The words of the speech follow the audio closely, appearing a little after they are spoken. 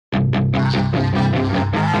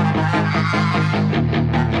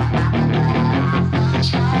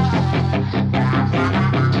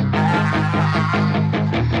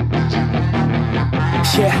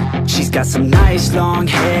Yeah, she's got some nice long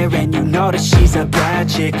hair, and you know that she's a bad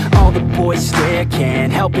chick. All the boys stare,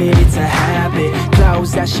 can't help it, it's a habit.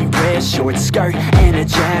 Clothes that she wears, short skirt and a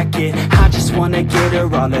jacket. I just wanna get her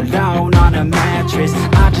all alone on a mattress.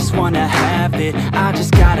 I just wanna have it, I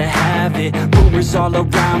just gotta have it. Rumors all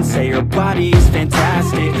around say her body is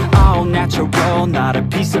fantastic. All natural, not a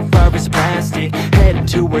piece of fur is plastic. Head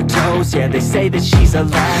to her toes, yeah, they say that she's a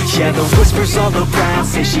latch. Yeah, the whispers all around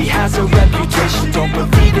say she has a reputation. Don't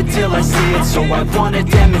believe it till I see it, so I want a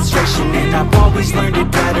demonstration. And I've always learned it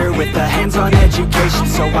better with a hands-on education.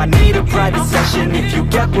 So I need a private session, if you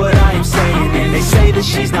get what I am saying. And they say that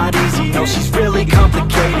she's not easy, no, she's really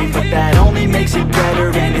complicated. But that only makes it better,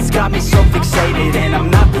 and it's got me so fixated. And I'm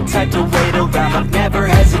not the type to wait around, I've never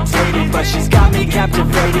hesitated. But she's got me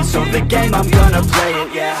captivated, so the game, I'm gonna play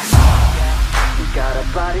it, yeah. She got a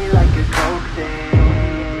body like a coke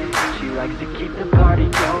thing, she likes to keep the party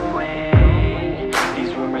going.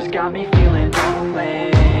 These rumors got me feeling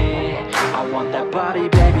lonely, I want that body,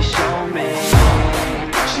 baby, show me.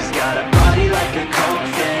 She's got a body like a coke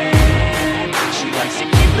thing, she likes to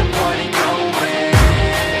keep the party going.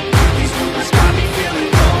 These rumors got me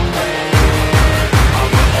feeling lonely, I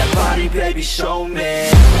want that body, baby, show me.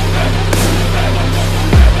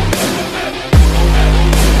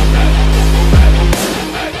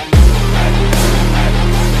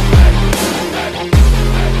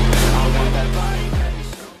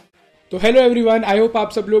 तो hello everyone, I hope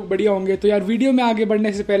आप सब लोग बढ़िया होंगे। तो यार video में आगे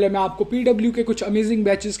बढ़ने से पहले मैं आपको पीडब्ल्यू के कुछ अमेजिंग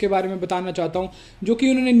बैचेस के बारे में बताना चाहता हूं जो कि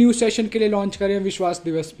उन्होंने न्यू सेशन के लिए लॉन्च करे हैं विश्वास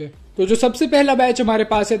दिवस पे। तो जो सबसे पहला बैच हमारे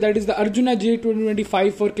पास है that is the arjuna JEE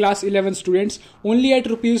 2025 for class 11 students only eight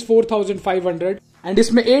 ₹4,500 and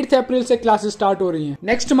इसमें 8 अप्रैल से क्लासेस स्टार्ट हो रही हैं।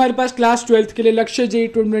 नेक्स्ट हमारे पास क्लास 12 के लिए लक्ष्य JEE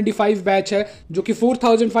 2025 बैच है जो कि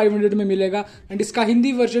 4,500 में मिलेगा एंड इसका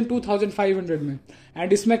हिंदी वर्जन 2,500 में,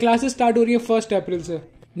 एंड इसमें क्लासेस स्टार्ट हो रही है 1 अप्रैल से।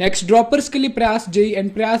 नेक्स्ट ड्रॉपर्स के लिए प्रयास JEE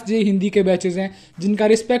एंड प्रयास JEE हिंदी के बैचेस हैं जिनका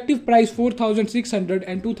रिस्पेक्टिव प्राइस 4,600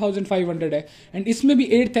 एंड 2,500 है एंड इसमें भी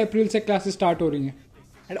 8 अप्रैल से क्लासेस स्टार्ट हो रही हैं।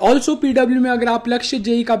 एंड ऑल्सो पीडब्ल्यू में अगर आप लक्ष्य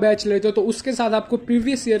JEE का बैच लेते हो तो उसके साथ आपको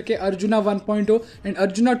प्रीवियस ईयर के अर्जुना 1.0 एंड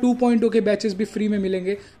अर्जुना 2.0 के बैचेस भी फ्री में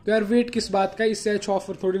मिलेंगे। तो यार वेट किस बात का, इससे अच्छा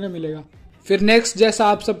ऑफर थोड़ी ना मिलेगा। फिर नेक्स्ट, जैसा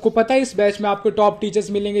आप सबको पता है, इस बैच में आपको टॉप टीचर्स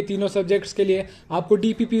मिलेंगे तीनों सब्जेक्ट्स के लिए, आपको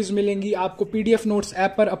DPPs मिलेंगी, आपको PDF नोट्स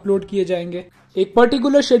ऐप पर अपलोड किए जाएंगे, एक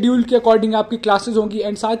पर्टिकुलर शेड्यूल के अकॉर्डिंग आपकी क्लासेस होंगी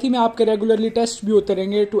एंड साथ ही में आपके रेगुलरली टेस्ट भी होते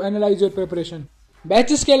रहेंगे to analyse your preparation.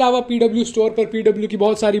 Batches के अलावा पीडब्ल्यू स्टोर पर पीडब्ल्यू की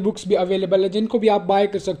बहुत सारी बुक्स भी अवेलेबल है जिनको भी आप बाय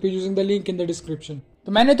कर सकते हो using the link in the description.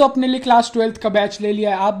 तो मैंने तो अपने लिए क्लास 12 का बैच ले लिया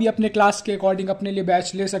है, आप भी अपने क्लास के अकॉर्डिंग अपने लिए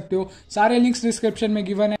बैच ले सकते हो, सारे लिंक्स डिस्क्रिप्शन में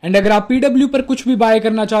गिवन है। एंड अगर आप पीडब्ल्यू पर कुछ भी बाय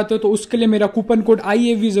करना चाहते हो तो उसके लिए मेरा कूपन कोड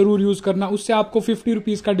IAV जरूर यूज करना, उससे आपको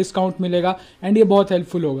 ₹50 का डिस्काउंट मिलेगा एंड ये बहुत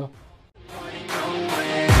हेल्पफुल होगा।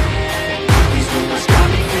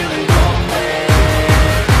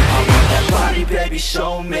 Baby,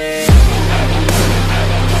 show me.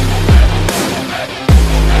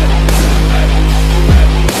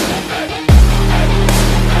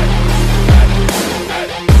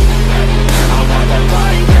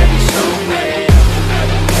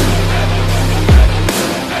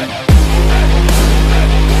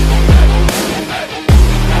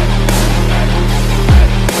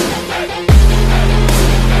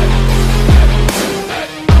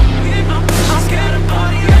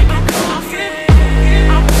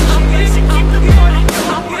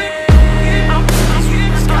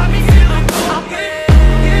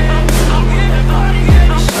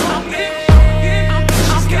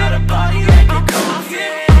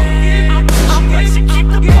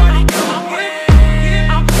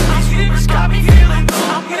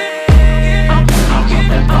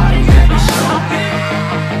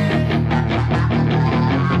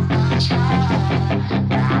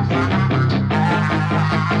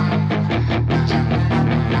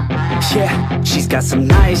 Yeah, she's got some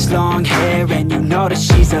nice long hair, and you know that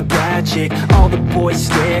she's a bad chick. All the boys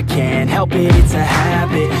stare, can't help it, it's a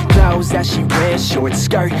habit. Clothes that she wears, short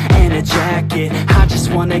skirt and a jacket. I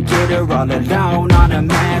just wanna get her all alone on a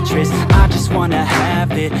mattress. I just wanna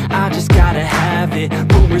have it, I just gotta have it.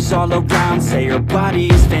 Rumors all around say her body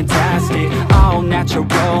is fantastic. All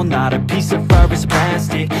natural, not a piece of fur is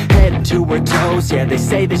plastic. Head to her toes, yeah, they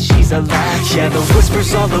say that she's a latch. Yeah, the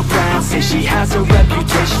whispers all around say she has a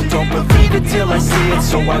reputation. Don't believe it till I see it,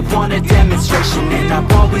 so I want a demonstration. And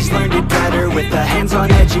I've always learned it better with a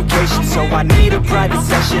hands-on education. So I need a private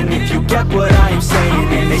session, if you get what I am saying.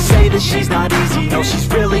 And they say that she's not easy, no, she's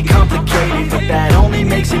really complicated. But that only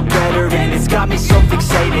makes it better, and it's got me so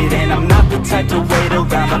fixated. And I'm not the type to wait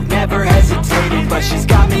around, I've never hesitated. But she's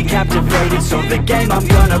got me captivated, so the game, I'm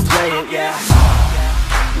gonna play it, yeah.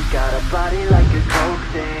 You got a body like a coke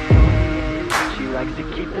likes to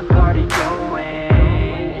keep the party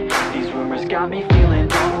going. These rumors got me feeling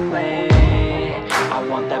lonely. I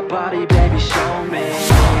want that body, baby, show me.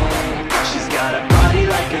 She's got a body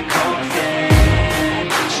like a coke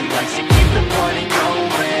thing. She likes to keep the party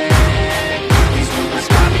going. These rumors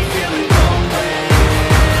got me feeling lonely.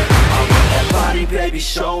 I want that body, baby,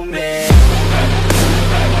 show me.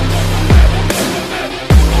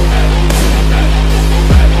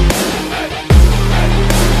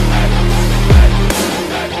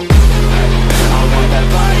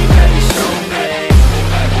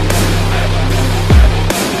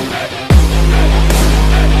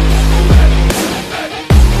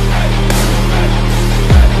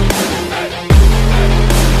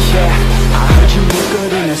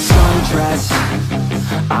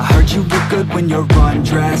 I heard you look good when you're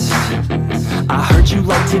undressed. I heard you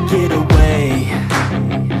like to get away.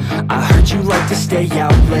 I heard you like to stay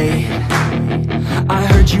out late. I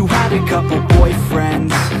heard you had a couple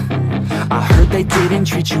boyfriends. I heard they didn't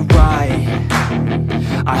treat you right.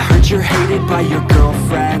 I heard you're hated by your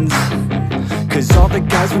girlfriends, 'cause all the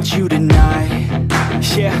guys want you tonight.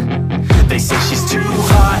 Yeah, they say she's too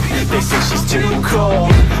hot, they say she's too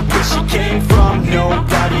cold. Where she came from,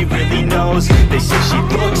 nobody really knows. They say she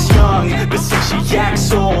looks young, but say she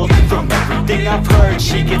acts old. From everything I've heard,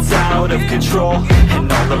 she gets out of control.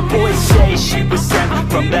 And all the boys say she was sent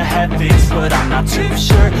from the heavens, but I'm not too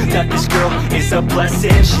sure that this girl is a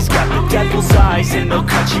blessing. She's got the devil's eyes and they'll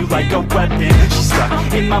cut you like a weapon. She's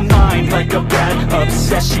stuck in my mind like a bad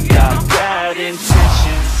obsession. Got bad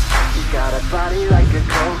intentions. She got a body like a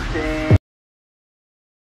coke thing.